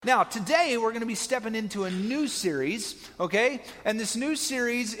Now, today we're going to be stepping into a new series, okay? And this new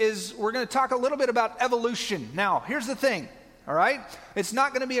series is, we're going to talk a little bit about evolution. Now, here's the thing, all right? It's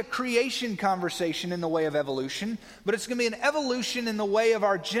not going to be a creation conversation in the way of evolution, but it's going to be an evolution in the way of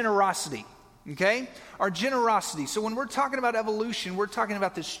our generosity, okay? Our generosity. So when we're talking about evolution, we're talking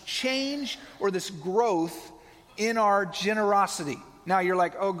about this change or this growth in our generosity. Now you're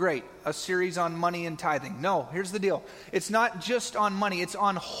like, oh great, a series on money and tithing. No, here's the deal. It's not just on money, it's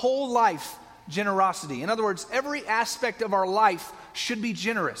on whole life generosity. In other words, every aspect of our life should be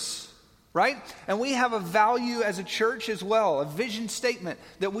generous, right? And we have a value as a church as well, a vision statement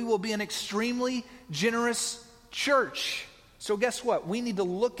that we will be an extremely generous church. So guess what? We need to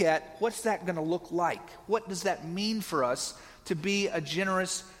look at what's that going to look like? What does that mean for us to be a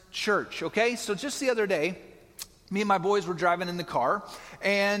generous church, okay? So just the other day, me and my boys were driving in the car,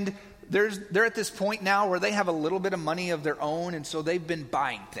 and they're at this point now where they have a little bit of money of their own, and so they've been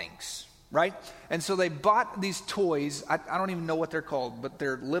buying things, right? And so they bought these toys. I don't even know what they're called, but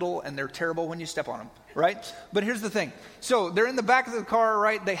they're little and they're terrible when you step on them, right? But here's the thing. So they're in the back of the car,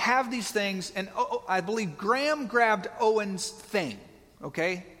 right? They have these things, and I believe Graham grabbed Owen's thing,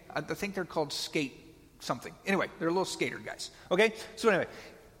 okay? I think they're called skate something. Anyway, they're little skater guys, okay? So anyway,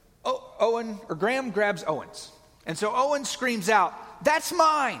 Graham grabs Owen's. And so Owen screams out, "That's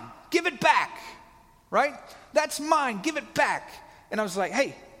mine, give it back," right? "That's mine, give it back." And I was like,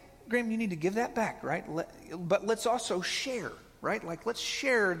 hey, Graham, you need to give that back, right? But let's also share, right? Like, let's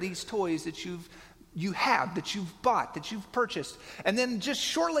share these toys that you have, that you've bought, that you've purchased. And then just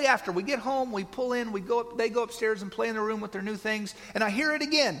shortly after, we get home, we pull in, they go upstairs and play in the room with their new things, and I hear it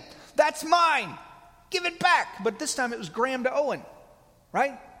again. "That's mine, give it back." But this time it was Graham to Owen,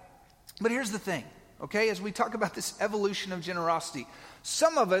 right? But here's the thing. Okay, as we talk about this evolution of generosity,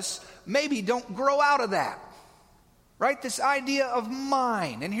 some of us maybe don't grow out of that, right? This idea of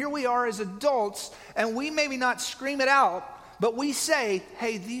mine. And here we are as adults, and we maybe not scream it out, but we say,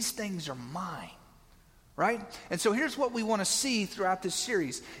 hey, these things are mine, right? And so here's what we want to see throughout this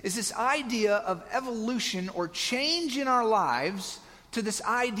series, is this idea of evolution or change in our lives to this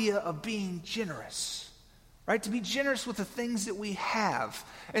idea of being generous. Right, to be generous with the things that we have.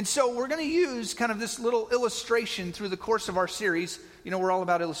 And so we're going to use kind of this little illustration through the course of our series. You know, we're all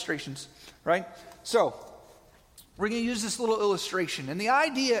about illustrations, right? So we're going to use this little illustration. And the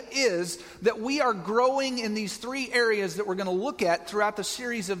idea is that we are growing in these three areas that we're going to look at throughout the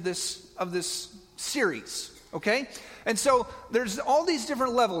series of this series, okay? And so there's all these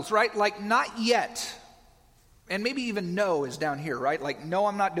different levels, right? Like not yet. And maybe even no is down here, right? Like, no,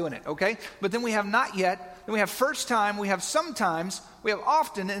 I'm not doing it, okay? But then we have not yet. Then we have first time, we have sometimes, we have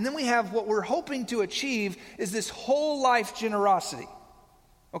often, and then we have what we're hoping to achieve is this whole life generosity.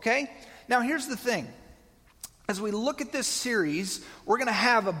 Okay? Now here's the thing. As we look at this series, we're going to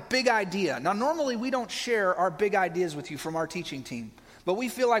have a big idea. Now normally we don't share our big ideas with you from our teaching team, but we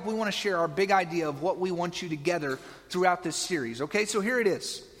feel like we want to share our big idea of what we want you to gather throughout this series. Okay? So here it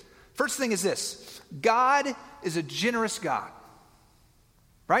is. First thing is this. God is a generous God.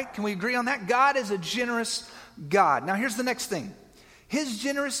 Right? Can we agree on that? God is a generous God. Now here's the next thing. His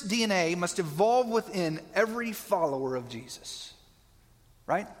generous DNA must evolve within every follower of Jesus.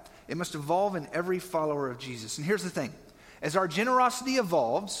 Right? It must evolve in every follower of Jesus. And here's the thing. As our generosity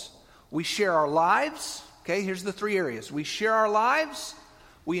evolves, we share our lives. Okay, here's the three areas. We share our lives.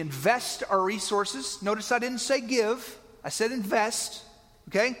 We invest our resources. Notice I didn't say give. I said invest.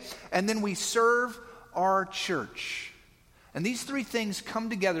 Okay? And then we serve our church. And these three things come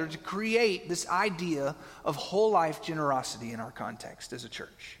together to create this idea of whole life generosity in our context as a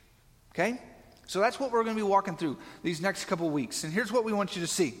church. Okay? So that's what we're going to be walking through these next couple of weeks. And here's what we want you to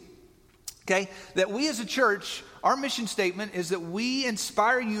see. Okay? That we as a church, our mission statement is that we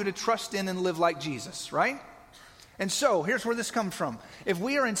inspire you to trust in and live like Jesus, right? And so here's where this comes from. If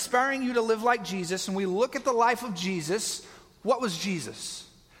we are inspiring you to live like Jesus and we look at the life of Jesus, what was Jesus?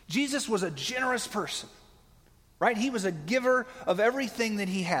 Jesus was a generous person. Right? He was a giver of everything that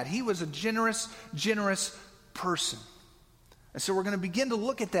he had. He was a generous person. And so we're going to begin to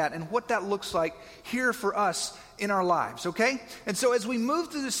look at that and what that looks like here for us in our lives, okay? And so as we move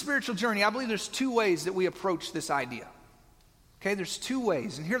through the spiritual journey, I believe there's two ways that we approach this idea. Okay, there's two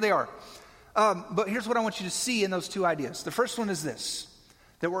ways, and here they are. But here's what I want you to see in those two ideas. The first one is this,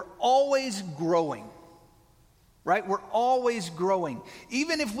 that we're always growing. Right? We're always growing.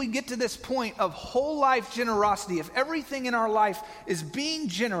 Even if we get to this point of whole life generosity, if everything in our life is being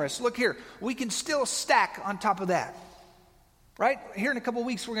generous, look here, we can still stack on top of that. Right? Here in a couple of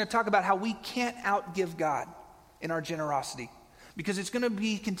weeks, we're going to talk about how we can't outgive God in our generosity. because it's going to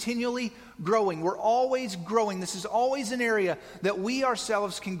be continually growing. We're always growing. This is always an area that we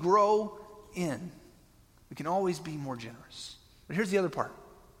ourselves can grow in. We can always be more generous. But here's the other part,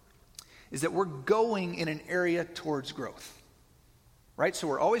 is that we're going in an area towards growth. Right? So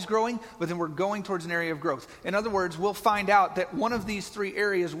we're always growing, but then we're going towards an area of growth. In other words, we'll find out that one of these three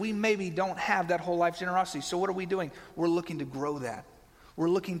areas, we maybe don't have that whole life generosity. So what are we doing? We're looking to grow that. We're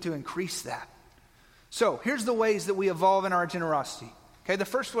looking to increase that. So here's the ways that we evolve in our generosity. Okay, the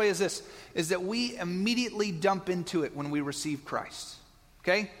first way is this, is that we immediately dump into it when we receive Christ.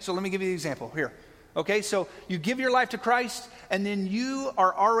 Okay, so let me give you the example here. Okay, so you give your life to Christ, and then you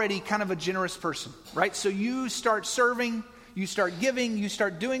are already kind of a generous person, right? So you start serving, you start giving, you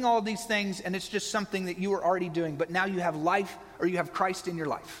start doing all of these things, and it's just something that you were already doing, but now you have life, or you have Christ in your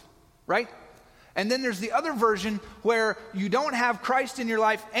life, right? And then there's the other version where you don't have Christ in your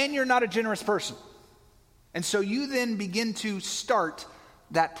life, and you're not a generous person. And so you then begin to start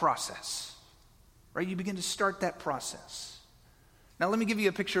that process, right? You begin to start that process. Now let me give you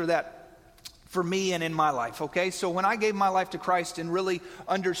a picture of that for me and in my life, okay? So when I gave my life to Christ and really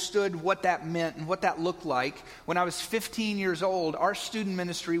understood what that meant and what that looked like, when I was 15 years old, our student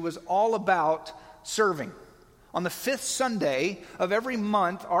ministry was all about serving. On the 5th Sunday of every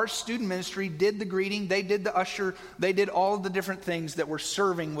month, our student ministry did the greeting, they did the usher, they did all of the different things that were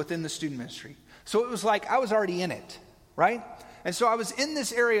serving within the student ministry. So it was like I was already in it, right? And so I was in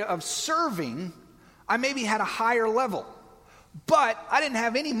this area of serving. I maybe had a higher level, but I didn't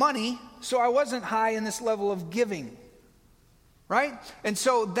have any money, so I wasn't high in this level of giving, right? And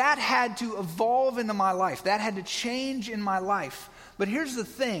so that had to evolve into my life. That had to change in my life. But here's the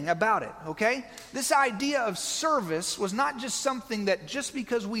thing about it, okay? This idea of service was not just something that just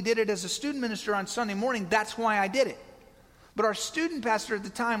because we did it as a student minister on Sunday morning, that's why I did it. But our student pastor at the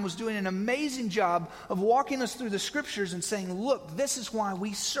time was doing an amazing job of walking us through the scriptures and saying, look, this is why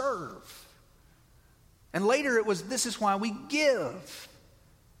we serve. And later it was, this is why we give.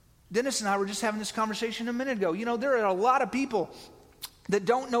 Dennis and I were just having this conversation a minute ago. You know, there are a lot of people that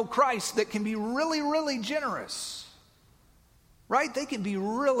don't know Christ that can be really, really generous. Right? They can be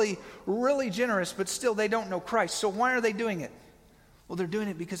really, really generous, but still they don't know Christ. So why are they doing it? Well, they're doing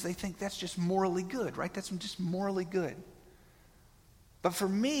it because they think that's just morally good, right? That's just morally good. But for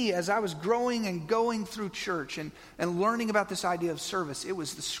me, as I was growing and going through church and learning about this idea of service, it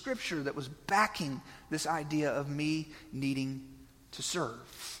was the scripture that was backing this idea of me needing to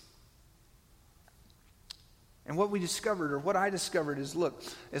serve. And what we discovered, or what I discovered is, look,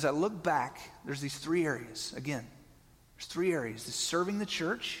 as I look back, there's these three areas. Again, there's three areas. The serving the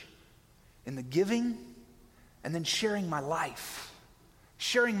church, in the giving, and then sharing my life.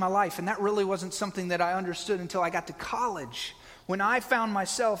 Sharing my life. And that really wasn't something that I understood until I got to college, when I found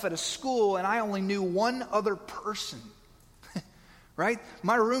myself at a school and I only knew one other person, right?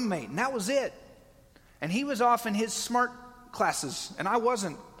 My roommate, and that was it. And he was off in his smart classes, and I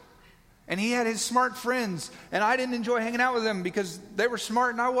wasn't. And he had his smart friends, and I didn't enjoy hanging out with them because they were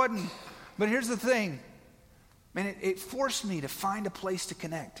smart and I wasn't. But here's the thing. Man, it forced me to find a place to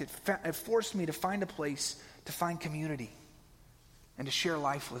connect. It forced me to find a place to find community and to share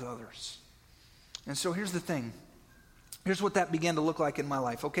life with others. And so here's the thing. Here's what that began to look like in my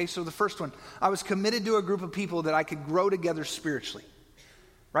life. Okay, so the first one, I was committed to a group of people that I could grow together spiritually.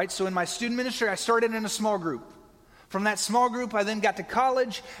 Right? So in my student ministry, I started in a small group. From that small group, I then got to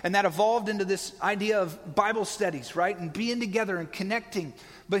college, and that evolved into this idea of Bible studies, right? And being together and connecting.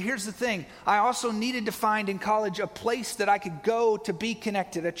 But here's the thing. I also needed to find in college a place that I could go to be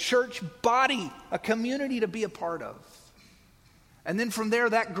connected, a church body, a community to be a part of. And then from there,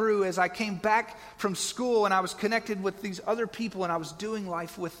 that grew as I came back from school and I was connected with these other people and I was doing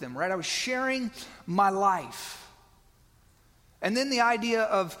life with them, right? I was sharing my life. And then the idea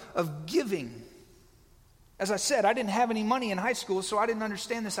of giving. As I said, I didn't have any money in high school, so I didn't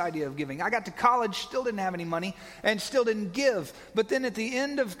understand this idea of giving. I got to college, still didn't have any money, and still didn't give. But then at the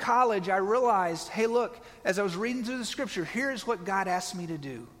end of college, I realized, hey, look, as I was reading through the scripture, here's what God asked me to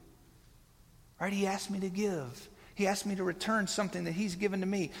do. Right? He asked me to give. He asked me to return something that he's given to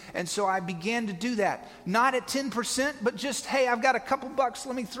me. And so I began to do that. Not at 10%, but just, hey, I've got a couple bucks,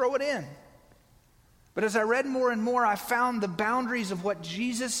 let me throw it in. But as I read more and more, I found the boundaries of what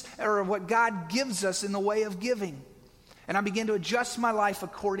Jesus, or what God gives us in the way of giving. And I began to adjust my life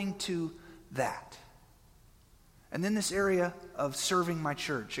according to that. And then this area of serving my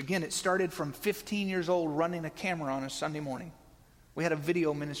church. Again, it started from 15 years old running a camera on a Sunday morning. We had a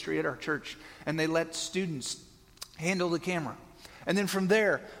video ministry at our church, and they let students handle the camera. And then from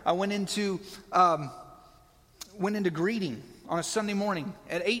there, I went into greeting on a Sunday morning.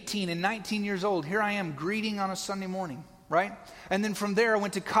 At 18 and 19 years old, here I am greeting on a Sunday morning, right? And then from there I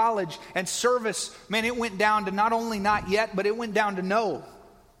went to college, and service, man, it went down to not only not yet, but it went down to no.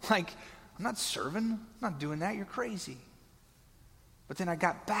 Like, I'm not serving, I'm not doing that, you're crazy. But then I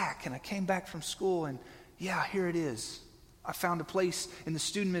got back, and I came back from school, and yeah, here it is. I found a place in the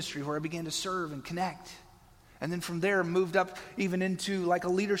student ministry where I began to serve and connect. And then from there, moved up even into like a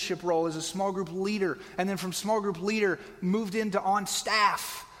leadership role as a small group leader. And then from small group leader, moved into on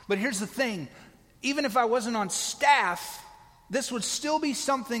staff. But here's the thing, even if I wasn't on staff, this would still be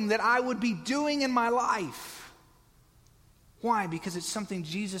something that I would be doing in my life. Why? Because it's something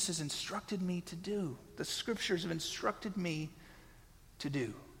Jesus has instructed me to do. The scriptures have instructed me to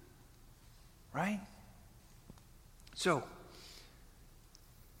do. Right? So,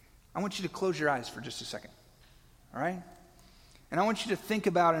 I want you to close your eyes for just a second. All right? And I want you to think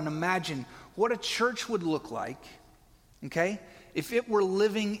about and imagine what a church would look like, okay, if it were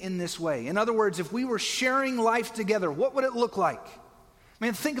living in this way. In other words, if we were sharing life together, what would it look like?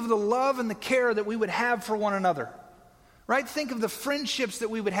 Man, think of the love and the care that we would have for one another. Right? Think of the friendships that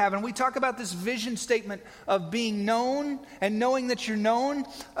we would have. And we talk about this vision statement of being known and knowing that you're known.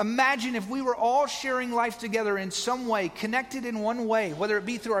 Imagine if we were all sharing life together in some way, connected in one way, whether it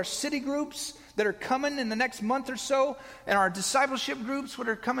be through our city groups that are coming in the next month or so, and our discipleship groups that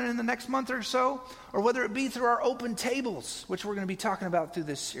are coming in the next month or so, or whether it be through our open tables, which we're going to be talking about through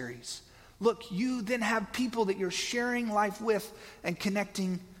this series. Look, you then have people that you're sharing life with and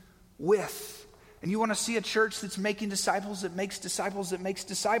connecting with. And you want to see a church that's making disciples, that makes disciples, that makes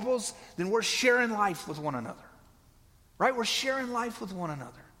disciples, then we're sharing life with one another. Right? We're sharing life with one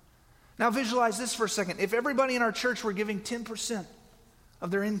another. Now visualize this for a second. If everybody in our church were giving 10% of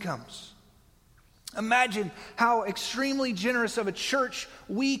their incomes, imagine how extremely generous of a church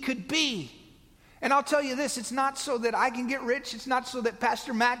we could be. And I'll tell you this, it's not so that I can get rich. It's not so that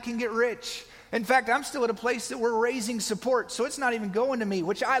Pastor Matt can get rich. In fact, I'm still at a place that we're raising support, so it's not even going to me,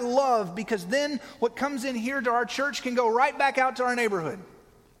 which I love, because then what comes in here to our church can go right back out to our neighborhood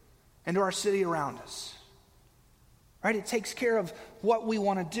and to our city around us. Right? It takes care of what we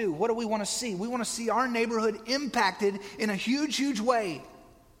want to do. What do we want to see? We want to see our neighborhood impacted in a huge, huge way.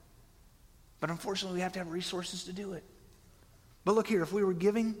 But unfortunately, we have to have resources to do it. But look here, if we were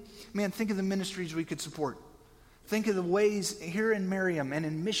giving, man, think of the ministries we could support. Think of the ways here in Merriam and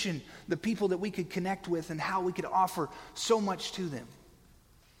in Mission, the people that we could connect with and how we could offer so much to them.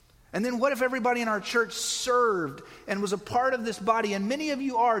 And then what if everybody in our church served and was a part of this body? And many of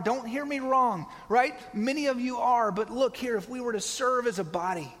you are, don't hear me wrong, right? Many of you are, but look here, if we were to serve as a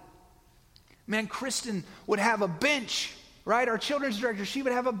body, man, Kristen would have a bench, right? Our children's director, she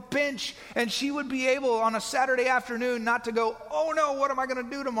would have a bench, and she would be able on a Saturday afternoon not to go, oh no, what am I going to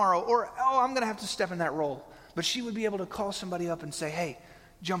do tomorrow? Or, oh, I'm going to have to step in that role. But she would be able to call somebody up and say, hey,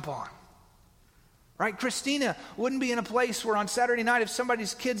 jump on. Right? Christina wouldn't be in a place where on Saturday night, if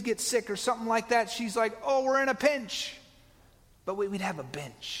somebody's kids get sick or something like that, she's like, oh, we're in a pinch. But we'd have a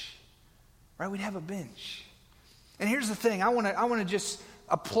bench. Right? We'd have a bench. And here's the thing. I want to just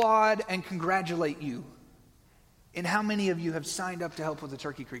applaud and congratulate you in how many of you have signed up to help with the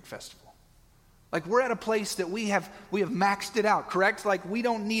Turkey Creek Festival. Like, we're at a place that we have maxed it out, correct? Like, we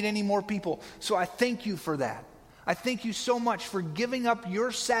don't need any more people. So I thank you for that. I thank you so much for giving up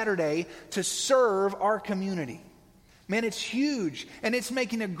your Saturday to serve our community. Man, it's huge, and it's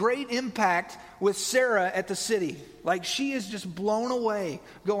making a great impact with Sarah at the city. Like, she is just blown away,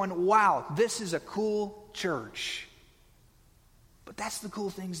 going, wow, this is a cool church. But that's the cool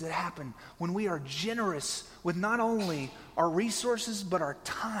things that happen when we are generous with not only our resources, but our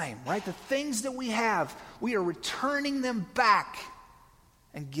time, right? The things that we have, we are returning them back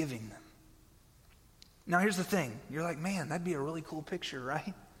and giving them. Now, here's the thing. You're like, man, that'd be a really cool picture, right?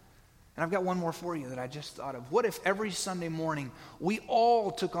 And I've got one more for you that I just thought of. What if every Sunday morning we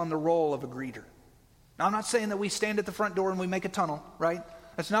all took on the role of a greeter? Now, I'm not saying that we stand at the front door and we make a tunnel, right?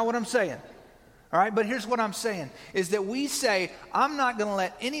 That's not what I'm saying. All right, but here's what I'm saying, is that we say, I'm not going to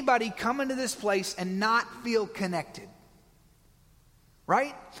let anybody come into this place and not feel connected.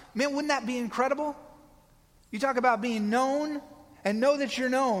 Right? Man, wouldn't that be incredible? You talk about being known and know that you're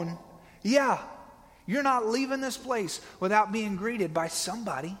known. Yeah, you're not leaving this place without being greeted by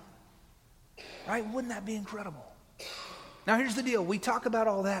somebody. Right? Wouldn't that be incredible? Now, here's the deal. We talk about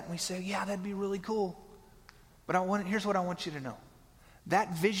all that and we say, yeah, that'd be really cool. But here's what I want you to know.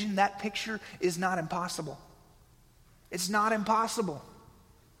 That vision, that picture is not impossible. It's not impossible.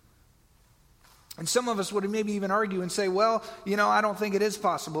 And some of us would maybe even argue and say, well, I don't think it is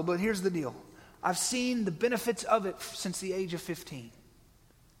possible. But here's the deal. I've seen the benefits of it since the age of 15.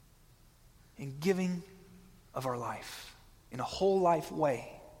 In giving of our life, in a whole life way.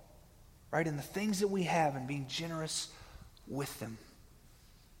 Right? In the things that we have and being generous with them.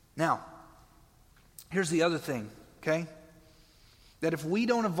 Now, here's the other thing, okay? That if we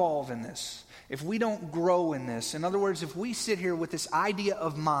don't evolve in this, if we don't grow in this, in other words, if we sit here with this idea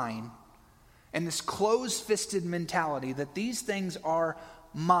of mine and this closed-fisted mentality that these things are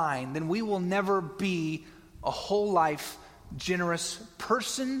mine, then we will never be a whole life generous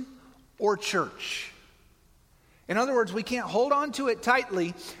person or church. In other words, we can't hold on to it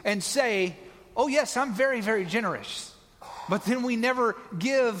tightly and say, oh yes, I'm very, very generous. But then we never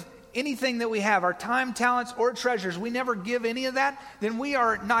give anything that we have, our time, talents, or treasures, we never give any of that, then we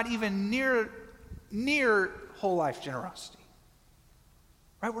are not even near whole life generosity.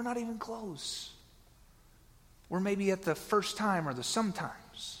 Right? We're not even close. We're maybe at the first time or the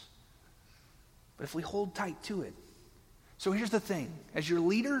sometimes. But if we hold tight to it. So here's the thing. As your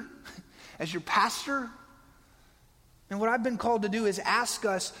leader, as your pastor, and what I've been called to do is ask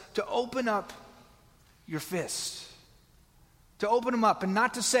us to open up your fist. To open them up and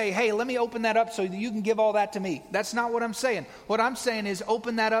not to say, hey, let me open that up so that you can give all that to me. That's not what I'm saying. What I'm saying is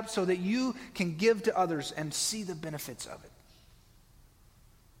open that up so that you can give to others and see the benefits of it.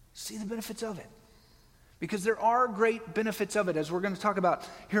 See the benefits of it. Because there are great benefits of it, as we're going to talk about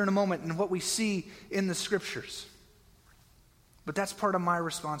here in a moment and what we see in the scriptures. But that's part of my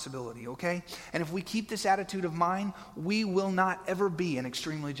responsibility, okay? And if we keep this attitude of mine, we will not ever be an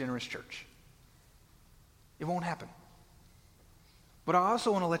extremely generous church. It won't happen. But I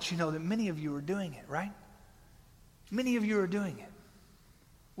also want to let you know that many of you are doing it, right? Many of you are doing it.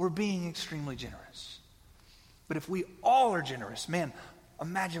 We're being extremely generous. But if we all are generous, man,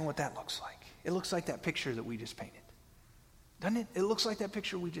 imagine what that looks like. It looks like that picture that we just painted. Doesn't it? It looks like that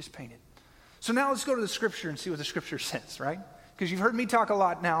picture we just painted. So now let's go to the scripture and see what the scripture says, right? Because you've heard me talk a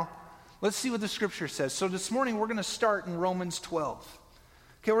lot now. Let's see what the scripture says. So this morning we're going to start in Romans 12.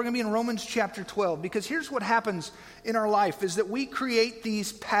 Okay, we're going to be in Romans chapter 12, because here's what happens in our life is that we create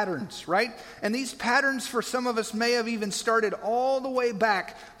these patterns, right? And these patterns for some of us may have even started all the way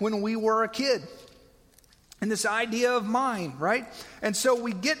back when we were a kid. And this idea of mine, right? And so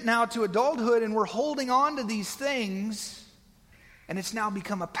we get now to adulthood and we're holding on to these things, and it's now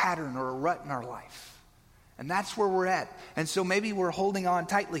become a pattern or a rut in our life. And that's where we're at. And so maybe we're holding on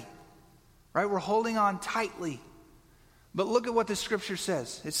tightly, right? We're holding on tightly. But look at what the scripture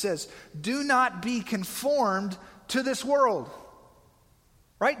says. It says, do not be conformed to this world.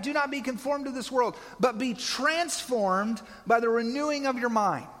 Right? Do not be conformed to this world, but be transformed by the renewing of your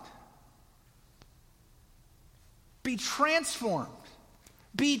mind. Be transformed.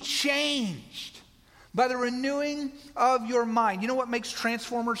 Be changed by the renewing of your mind. You know what makes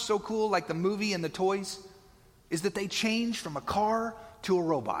Transformers so cool, like the movie and the toys? Is that they change from a car to a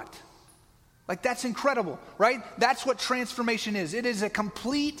robot. Like, that's incredible, right? That's what transformation is. It is a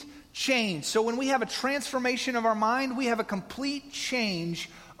complete change. So when we have a transformation of our mind, we have a complete change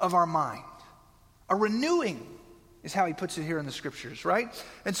of our mind. A renewing is how he puts it here in the scriptures, right?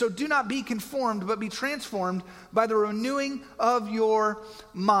 And so do not be conformed, but be transformed by the renewing of your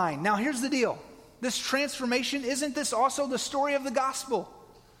mind. Now, here's the deal. This transformation, isn't this also the story of the gospel?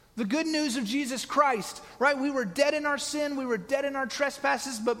 The good news of Jesus Christ, right? We were dead in our sin, we were dead in our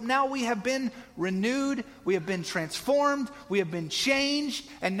trespasses, but now we have been renewed, we have been transformed, we have been changed,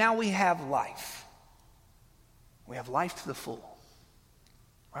 and now we have life. We have life to the full,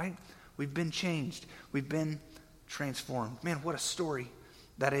 right? We've been changed, we've been transformed. Man, what a story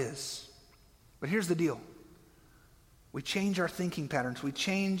that is. But here's the deal. We change our thinking patterns, we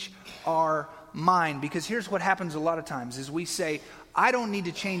change our mind, because here's what happens a lot of times is we say, I don't need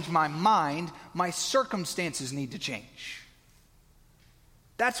to change my mind, my circumstances need to change.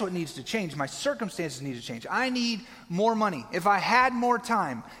 That's what needs to change. My circumstances need to change. I need more money. If I had more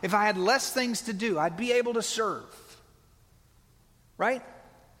time, if I had less things to do, I'd be able to serve. Right?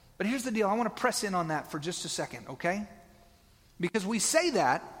 But here's the deal. I want to press in on that for just a second, okay? Because we say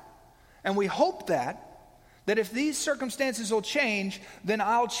that, and we hope that if these circumstances will change, then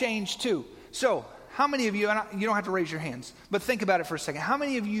I'll change too. So, how many of you, and you don't have to raise your hands, but think about it for a second. How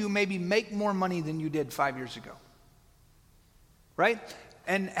many of you maybe make more money than you did 5 years ago? Right?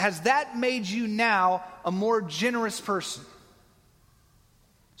 And has that made you now a more generous person?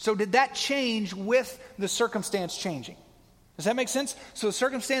 So did that change with the circumstance changing? Does that make sense? So the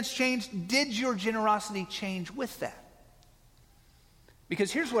circumstance changed. Did your generosity change with that?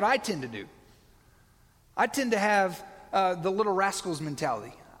 Because here's what I tend to do. I tend to have the Little Rascals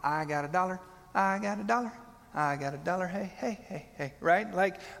mentality. I got $1. I got $1. I got $1. Hey, hey, hey, hey. Right?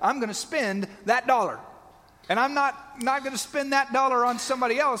 Like, I'm going to spend that $1. And I'm not going to spend that $1 on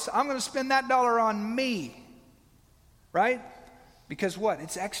somebody else. I'm going to spend that $1 on me. Right? Because what?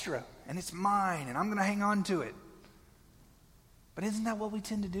 It's extra. And it's mine. And I'm going to hang on to it. But isn't that what we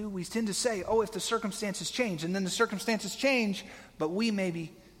tend to do? We tend to say, oh, if the circumstances change, and then the circumstances change, but we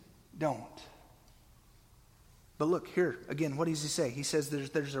maybe don't. But look here, again, what does he say? He says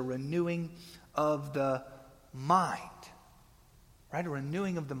there's a renewing of the mind, right? A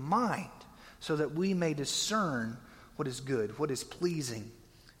renewing of the mind so that we may discern what is good, what is pleasing,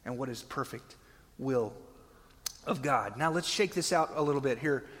 and what is perfect will of God. Now let's shake this out a little bit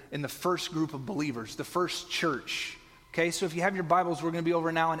here in the first group of believers, the first church. Okay, so if you have your Bibles, we're going to be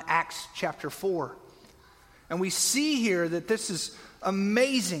over now in Acts chapter 4. And we see here that this is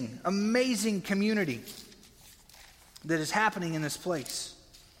amazing, amazing community that is happening in this place.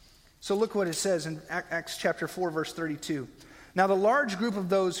 So look what it says in Acts chapter 4, verse 32. Now the large group of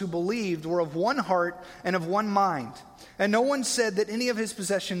those who believed were of one heart and of one mind. And no one said that any of his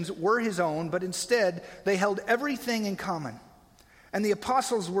possessions were his own, but instead they held everything in common. And the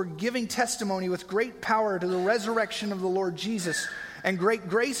apostles were giving testimony with great power to the resurrection of the Lord Jesus. And great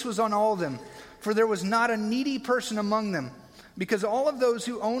grace was on all of them. For there was not a needy person among them. Because all of those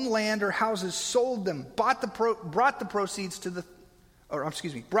who owned land or houses sold them, brought the proceeds to the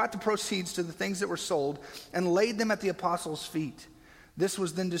things that were sold, and laid them at the apostles' feet. This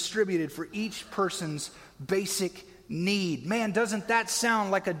was then distributed for each person's basic need. Man, doesn't that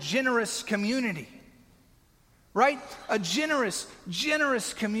sound like a generous community? Right? A generous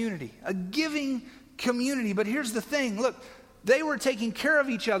community, a giving community. But here's the thing. Look, they were taking care of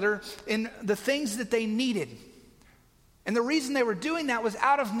each other in the things that they needed. And the reason they were doing that was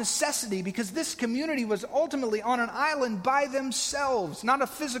out of necessity, because this community was ultimately on an island by themselves. Not a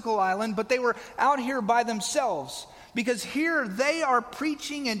physical island, but they were out here by themselves. Because here they are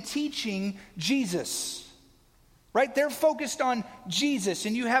preaching and teaching Jesus. Right? They're focused on Jesus.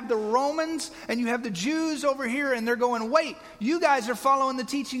 And you have the Romans and you have the Jews over here, and they're going, wait, you guys are following the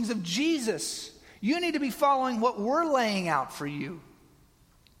teachings of Jesus. You need to be following what we're laying out for you.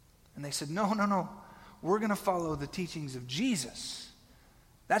 And they said, no. We're going to follow the teachings of Jesus.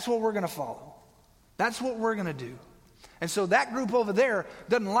 That's what we're going to follow. That's what we're going to do. And so that group over there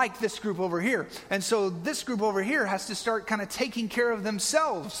doesn't like this group over here. And so this group over here has to start kind of taking care of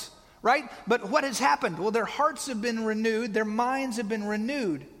themselves. Right? But what has happened? Well, their hearts have been renewed. Their minds have been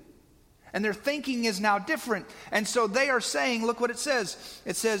renewed. And their thinking is now different. And so they are saying, look what it says.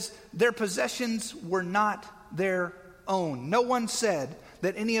 It says, their possessions were not their own. No one said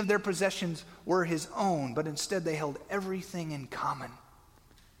that any of their possessions were his own, but instead they held everything in common.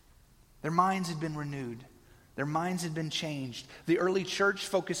 Their minds had been renewed. Their minds had been changed. The early church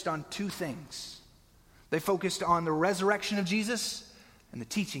focused on two things. They focused on the resurrection of Jesus and the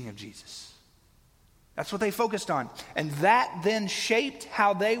teaching of Jesus. That's what they focused on. And that then shaped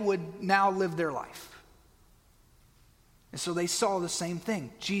how they would now live their life. And so they saw the same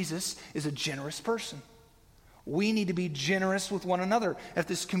thing. Jesus is a generous person. We need to be generous with one another. If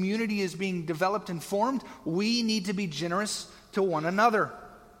this community is being developed and formed, we need to be generous to one another.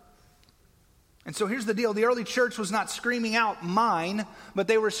 And so here's the deal. The early church was not screaming out mine, but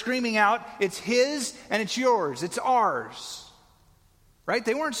they were screaming out, it's his and it's yours. It's ours. Right?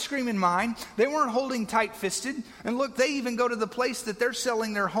 They weren't screaming mine. They weren't holding tight-fisted. And look, they even go to the place that they're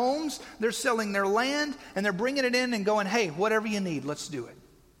selling their homes, they're selling their land, and they're bringing it in and going, hey, whatever you need, let's do it.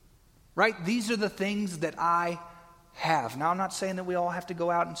 Right? These are the things that I have. Now, I'm not saying that we all have to go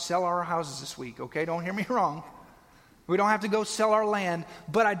out and sell our houses this week, okay? Don't hear me wrong. We don't have to go sell our land,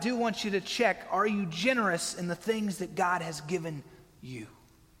 but I do want you to check, are you generous in the things that God has given you?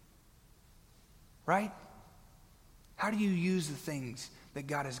 Right? How do you use the things that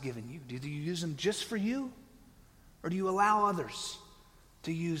God has given you? Do you use them just for you? Or do you allow others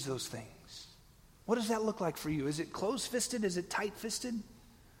to use those things? What does that look like for you? Is it closed-fisted? Is it tight-fisted?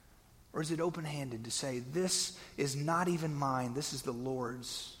 Or is it open-handed to say, this is not even mine, this is the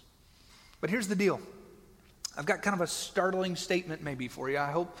Lord's? But here's the deal. I've got kind of a startling statement maybe for you.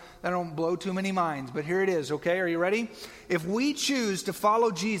 I hope that I don't blow too many minds, but here it is, okay? Are you ready? If we choose to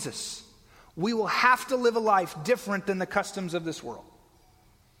follow Jesus, we will have to live a life different than the customs of this world.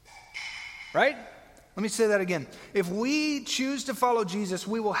 Right? Let me say that again. If we choose to follow Jesus,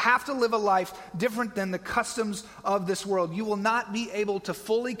 we will have to live a life different than the customs of this world. You will not be able to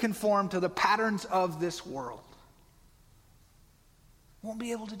fully conform to the patterns of this world. Won't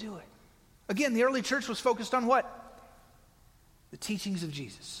be able to do it. Again, the early church was focused on what? The teachings of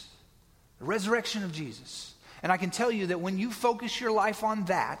Jesus. The resurrection of Jesus. And I can tell you that when you focus your life on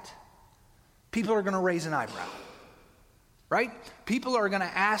that, people are going to raise an eyebrow. Right? People are going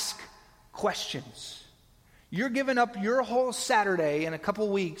to ask questions. You're giving up your whole Saturday in a couple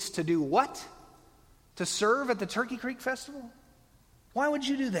weeks to do what? To serve at the Turkey Creek Festival? Why would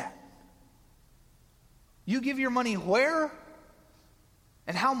you do that? You give your money where?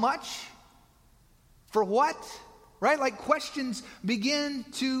 And how much? For what? Right? Like questions begin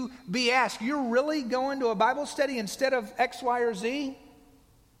to be asked. You're really going to a Bible study instead of X, Y, or Z?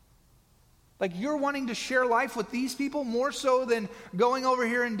 Like you're wanting to share life with these people more so than going over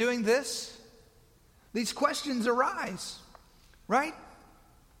here and doing this? These questions arise, right?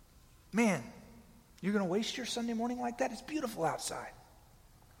 Man, you're going to waste your Sunday morning like that? It's beautiful outside.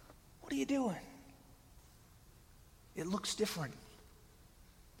 What are you doing? It looks different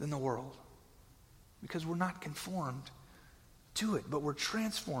than the world because we're not conformed to it, but we're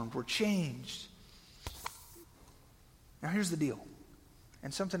transformed, we're changed. Now here's the deal,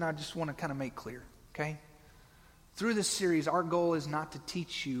 and something I just want to kind of make clear, okay? Through this series, our goal is not to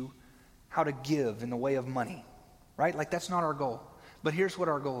teach you how to give in the way of money, right? Like that's not our goal. But here's what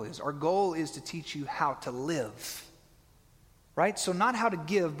our goal is. Our goal is to teach you how to live, right? So not how to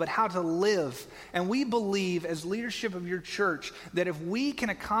give, but how to live. And we believe as leadership of your church that if we can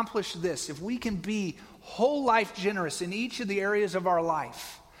accomplish this, if we can be whole life generous in each of the areas of our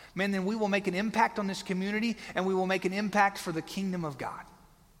life, man, then we will make an impact on this community and we will make an impact for the kingdom of God.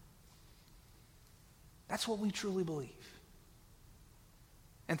 That's what we truly believe.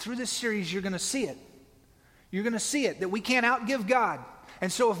 And through this series, you're going to see it. You're going to see it, that we can't outgive God.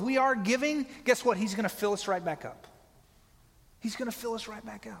 And so if we are giving, guess what? He's going to fill us right back up. He's going to fill us right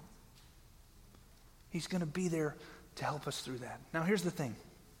back up. He's going to be there to help us through that. Now, here's the thing.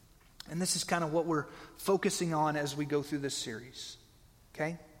 And this is kind of what we're focusing on as we go through this series.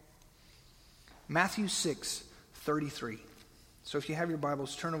 Okay? Matthew 6:33. So if you have your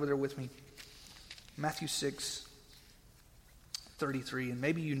Bibles, turn over there with me. Matthew 6:33. And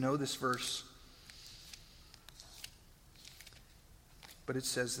maybe you know this verse. But it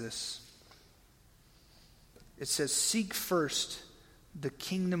says this. It says, seek first the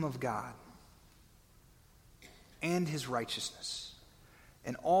kingdom of God and his righteousness,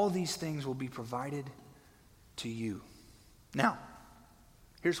 and all these things will be provided to you. Now,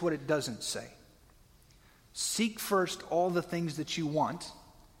 here's what it doesn't say. Seek first all the things that you want,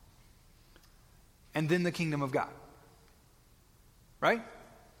 and then the kingdom of God. Right?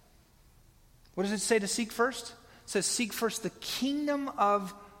 What does it say to seek first? It says, seek first the kingdom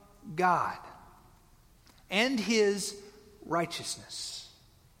of God and his righteousness.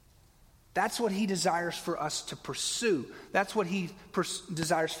 That's what he desires for us to pursue. That's what he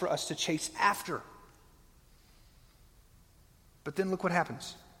desires for us to chase after. But then look what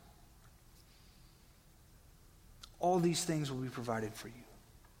happens. All these things will be provided for you.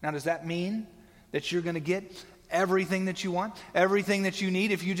 Now, does that mean that you're going to get everything that you want, everything that you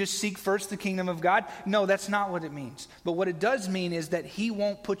need if you just seek first the kingdom of God? No, that's not what it means. But what it does mean is that he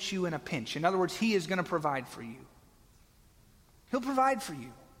won't put you in a pinch. In other words, he is going to provide for you. He'll provide for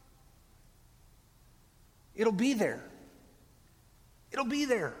you. It'll be there. It'll be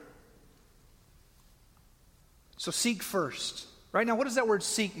there. So seek first. Right now, what does that word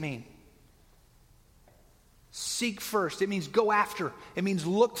seek mean? Seek first. It means go after. It means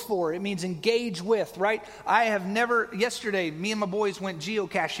look for. It means engage with, right? Yesterday, me and my boys went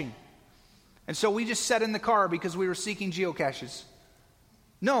geocaching. And so we just sat in the car because we were seeking geocaches.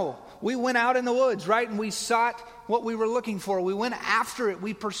 No, we went out in the woods, right? And we sought what we were looking for. We went after it.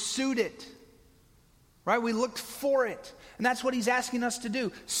 We pursued it, right? We looked for it. And that's what he's asking us to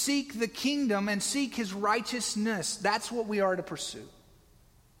do. Seek the kingdom and seek his righteousness. That's what we are to pursue.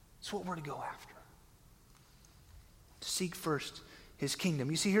 That's what we're to go after. To seek first his kingdom.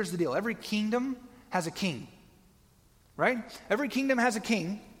 You see, here's the deal. Every kingdom has a king, right? Every kingdom has a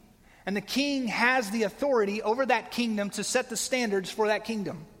king, and the king has the authority over that kingdom to set the standards for that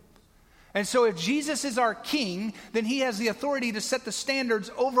kingdom. And so if Jesus is our king, then he has the authority to set the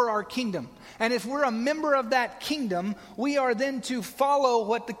standards over our kingdom. And if we're a member of that kingdom, we are then to follow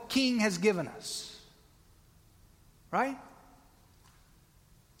what the king has given us, right?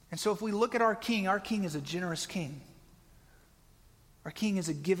 And so if we look at our king is a generous king. Our king is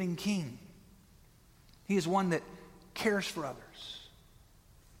a giving king. He is one that cares for others.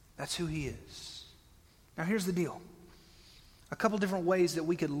 That's who he is. Now here's the deal. A couple different ways that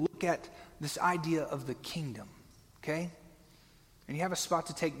we could look at this idea of the kingdom. Okay? And you have a spot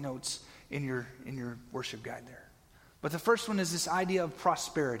to take notes in your worship guide there. But the first one is this idea of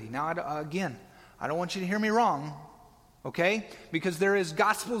prosperity. Now again, I don't want you to hear me wrong. Okay? Because there is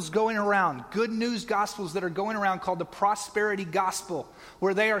gospels going around, good news gospels that are going around called the prosperity gospel,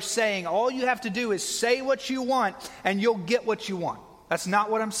 where they are saying all you have to do is say what you want and you'll get what you want. That's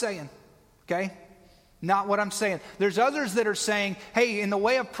not what I'm saying. Okay? Not what I'm saying. There's others that are saying, hey, in the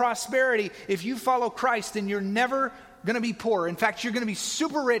way of prosperity, if you follow Christ, then you're never going to be poor. In fact, you're going to be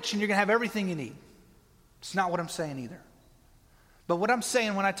super rich and you're going to have everything you need. It's not what I'm saying either. But what I'm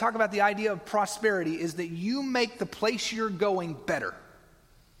saying when I talk about the idea of prosperity is that you make the place you're going better,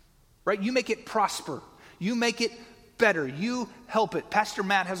 right? You make it prosper. You make it better. You help it. Pastor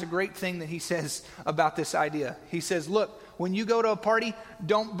Matt has a great thing that he says about this idea. He says, look, when you go to a party,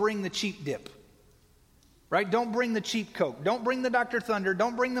 don't bring the cheap dip, right? Don't bring the cheap Coke. Don't bring the Dr. Thunder.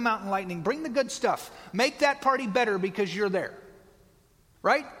 Don't bring the Mountain Lightning. Bring the good stuff. Make that party better because you're there,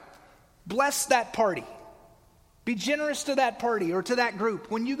 right? Bless that party. Be generous to that party or to that group.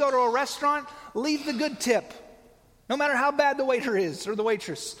 When you go to a restaurant, leave the good tip. No matter how bad the waiter is or the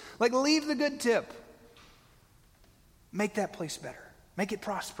waitress. Like, leave the good tip. Make that place better. Make it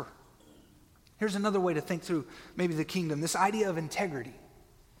prosper. Here's another way to think through maybe the kingdom. This idea of integrity.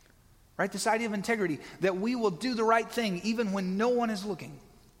 Right? This idea of integrity. That we will do the right thing even when no one is looking.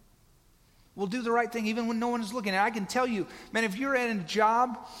 We'll do the right thing even when no one is looking. And I can tell you, man, if you're at a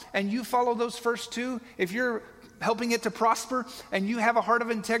job and you follow those first two, if you're helping it to prosper and you have a heart of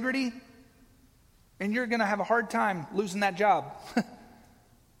integrity, and you're going to have a hard time losing that job.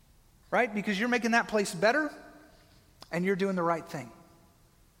 Right? Because you're making that place better and you're doing the right thing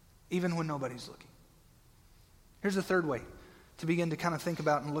even when nobody's looking. Here's the third way to begin to kind of think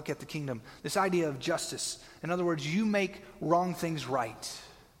about and look at the kingdom. This idea of justice. In other words, you make wrong things right.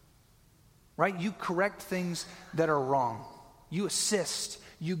 Right? You correct things that are wrong. You assist.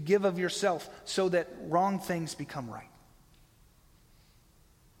 You give of yourself so that wrong things become right.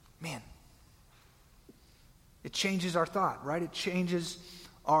 Man, it changes our thought, right? It changes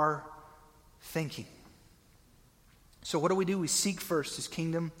our thinking. So what do? We seek first His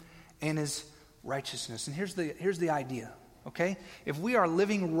kingdom and His righteousness. And here's the idea, okay? If we are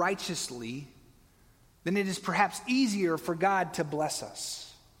living righteously, then it is perhaps easier for God to bless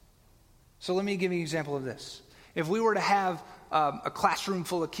us. So let me give you an example of this. If we were to have a classroom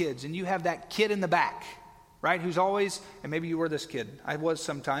full of kids, and you have that kid in the back, right, who's always, and maybe you were this kid, I was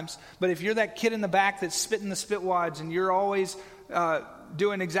sometimes, but if you're that kid in the back that's spitting the spitwads, and you're always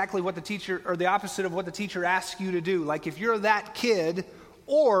doing exactly what the teacher, or the opposite of what the teacher asks you to do, like if you're that kid,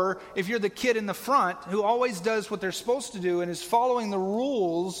 or if you're the kid in the front who always does what they're supposed to do and is following the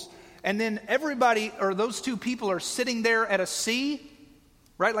rules, and then everybody, or those two people are sitting there at a C,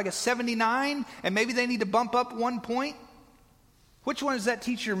 right, like a 79, and maybe they need to bump up 1 point. Which one is that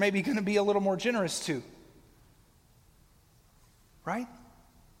teacher maybe going to be a little more generous to? Right?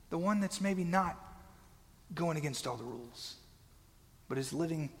 The one that's maybe not going against all the rules, but is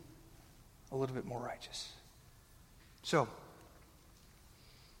living a little bit more righteous. So,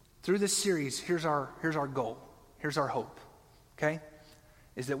 through this series, here's our goal. Here's our hope. Okay?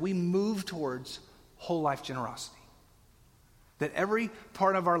 Is that we move towards whole life generosity. That every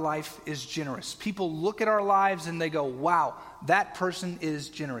part of our life is generous. People look at our lives and they go, wow, that person is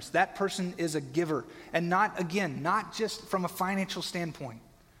generous. That person is a giver. And not just from a financial standpoint.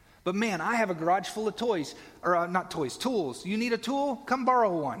 But man, I have a garage full of toys. Or not toys, tools. You need a tool? Come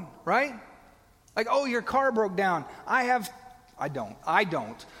borrow one, right? Like, oh, your car broke down. I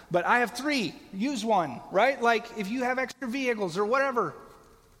don't. But I have 3. Use one, right? Like, if you have extra vehicles or whatever.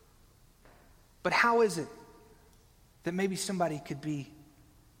 But how is it that maybe somebody could be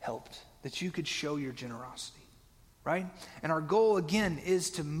helped, that you could show your generosity, right? And our goal, again,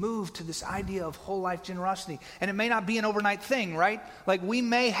 is to move to this idea of whole life generosity. And it may not be an overnight thing, right? Like, we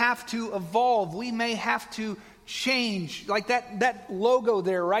may have to evolve. We may have to change. Like that logo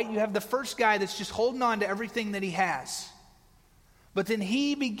there, right? You have the first guy that's just holding on to everything that he has. But then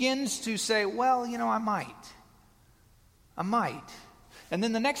he begins to say, well, I might. And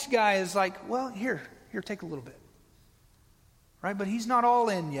then the next guy is like, well, here, take a little bit. Right? But he's not all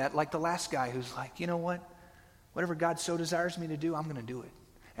in yet, like the last guy who's like, you know what? Whatever God so desires me to do, I'm going to do it.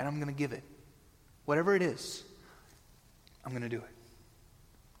 And I'm going to give it. Whatever it is, I'm going to do it.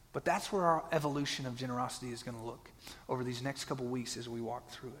 But that's where our evolution of generosity is going to look over these next couple weeks as we walk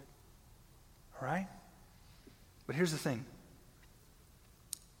through it. All right? But here's the thing.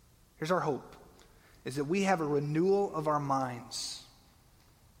 Here's our hope, is that we have a renewal of our minds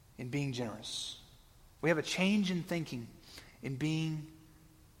in being generous. We have a change in thinking in being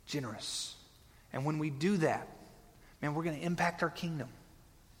generous. And when we do that, man, we're going to impact our kingdom.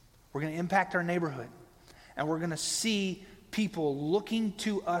 We're going to impact our neighborhood. And we're going to see people looking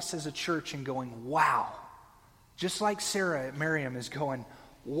to us as a church and going, wow. Just like Sarah at Miriam is going,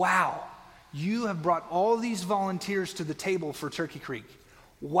 wow. You have brought all these volunteers to the table for Turkey Creek.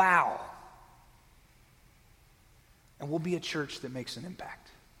 Wow. And we'll be a church that makes an impact.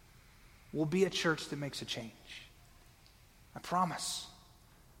 We'll be a church that makes a change. I promise.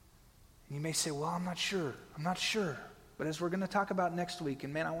 And you may say, well, I'm not sure. But But as we're going to talk about next week,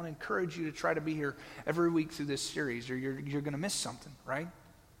 and man, I want to encourage you to try to be here every week through this series, or you're going to miss something, right?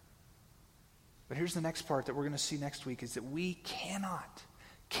 But here's the next part that we're going to see next week, is that we cannot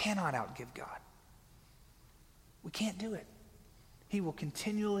outgive God. We can't do it. He will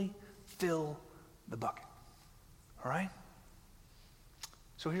continually fill the bucket. All right?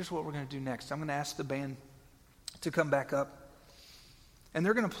 So here's what we're going to do next. I'm going to ask the band to come back up. And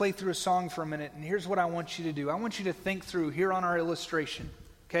they're going to play through a song for a minute. And here's what I want you to do. I want you to think through here on our illustration.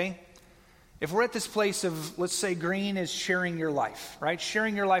 Okay? If we're at this place of, let's say, green is sharing your life, right?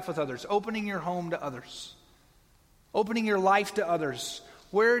 Sharing your life with others. Opening your home to others. Opening your life to others.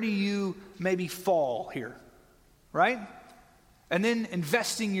 Where do you maybe fall here? Right? And then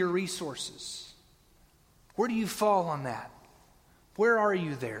investing your resources. Where do you fall on that? Where are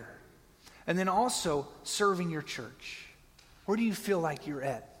you there? And then also serving your church. Where do you feel like you're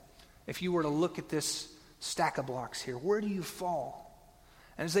at? If you were to look at this stack of blocks here, where do you fall?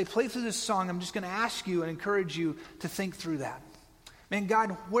 And as they play through this song, I'm just going to ask you and encourage you to think through that. Man,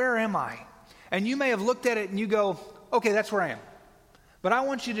 God, where am I? And you may have looked at it and you go, okay, that's where I am. But I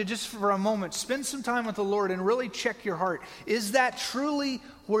want you to just for a moment spend some time with the Lord and really check your heart. Is that truly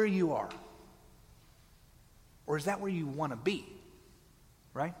where you are? Or is that where you want to be?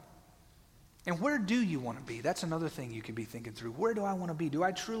 Right? And where do you want to be? That's another thing you could be thinking through. Where do I want to be? Do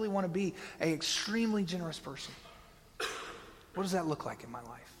I truly want to be an extremely generous person? What does that look like in my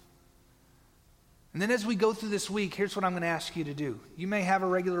life? And then as we go through this week, here's what I'm going to ask you to do. You may have a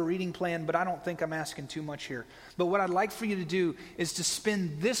regular reading plan, but I don't think I'm asking too much here. But what I'd like for you to do is to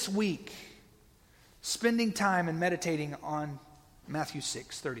spend this week spending time and meditating on Matthew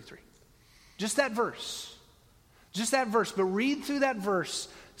 6:33. Just that verse. Just that verse. But read through that verse.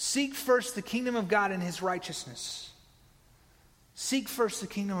 Seek first the kingdom of God and his righteousness. Seek first the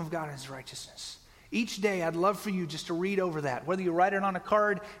kingdom of God and his righteousness. Each day, I'd love for you just to read over that. Whether you write it on a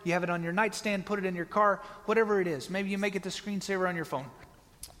card, you have it on your nightstand, put it in your car, whatever it is. Maybe you make it the screensaver on your phone.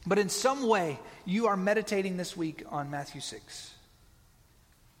 But in some way, you are meditating this week on Matthew 6.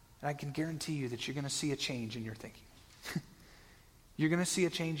 And I can guarantee you that you're going to see a change in your thinking. You're going to see a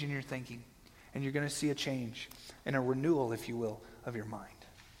change in your thinking. And you're going to see a change and a renewal, if you will, of your mind.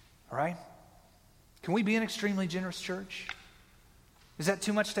 All right? Can we be an extremely generous church? Is that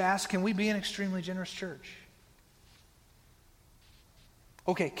too much to ask? Can we be an extremely generous church?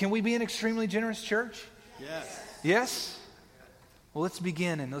 Okay, can we be an extremely generous church? Yes. Yes? Well, let's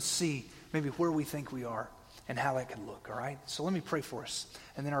begin and let's see maybe where we think we are and how that could look, all right? So let me pray for us.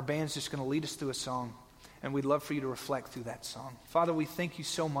 And then our band's just going to lead us through a song. And we'd love for you to reflect through that song. Father, we thank you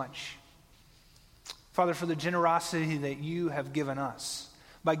so much. Father, for the generosity that you have given us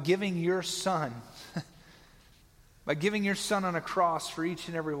by giving your son, by giving your son on a cross for each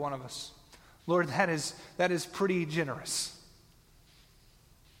and every one of us. Lord, that is pretty generous.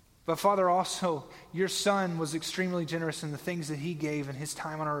 But Father, also, your son was extremely generous in the things that he gave in his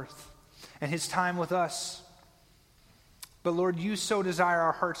time on earth and his time with us. But Lord, you so desire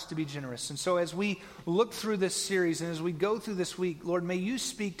our hearts to be generous. And so as we look through this series and as we go through this week, Lord, may you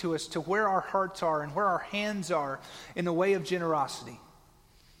speak to us to where our hearts are and where our hands are in the way of generosity.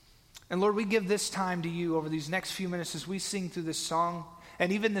 And Lord, we give this time to you over these next few minutes as we sing through this song.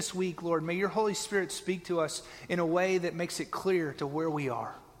 And even this week, Lord, may your Holy Spirit speak to us in a way that makes it clear to where we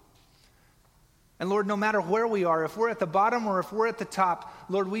are. And Lord, no matter where we are, if we're at the bottom or if we're at the top,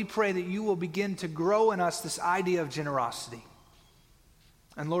 Lord, we pray that you will begin to grow in us this idea of generosity.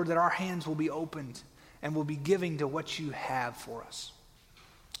 And Lord, that our hands will be opened and will be giving to what you have for us.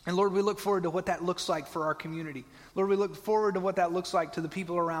 And Lord, we look forward to what that looks like for our community. Lord, we look forward to what that looks like to the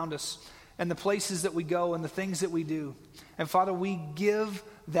people around us and the places that we go and the things that we do. And Father, we give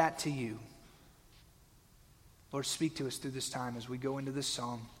that to you. Lord, speak to us through this time as we go into this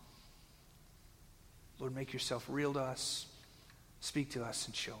song. Lord, make yourself real to us. Speak to us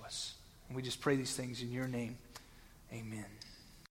and show us. And we just pray these things in your name. Amen.